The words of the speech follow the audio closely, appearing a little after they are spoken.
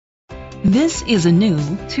This is a new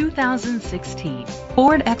 2016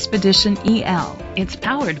 Ford Expedition EL. It's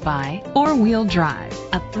powered by four-wheel drive,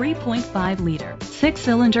 a 3.5-liter,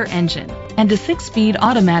 six-cylinder engine, and a six-speed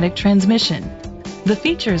automatic transmission. The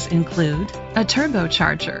features include a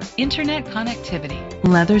turbocharger, internet connectivity,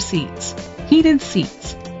 leather seats, heated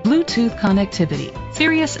seats, Bluetooth connectivity,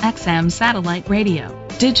 Sirius XM satellite radio,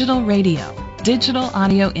 digital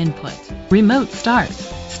audio input, remote start,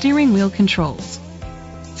 steering wheel controls.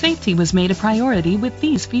 Safety was made a priority with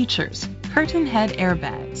these features: curtain head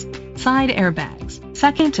airbags, side airbags,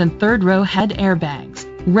 second and third row head airbags,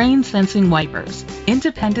 rain sensing wipers,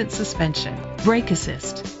 independent suspension, brake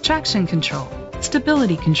assist, traction control,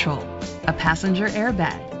 stability control, a passenger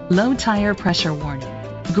airbag, low tire pressure warning.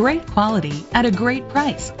 Great quality at a great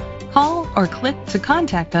price. Call or click to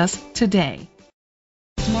contact us today.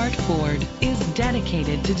 Smart Ford is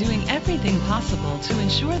dedicated to doing everything possible to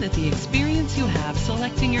ensure that the experience you have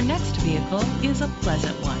selecting your next vehicle is a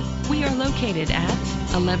pleasant one. We are located at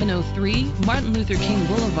 1103 Martin Luther King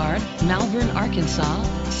Boulevard, Malvern, Arkansas,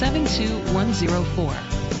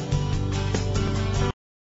 72104.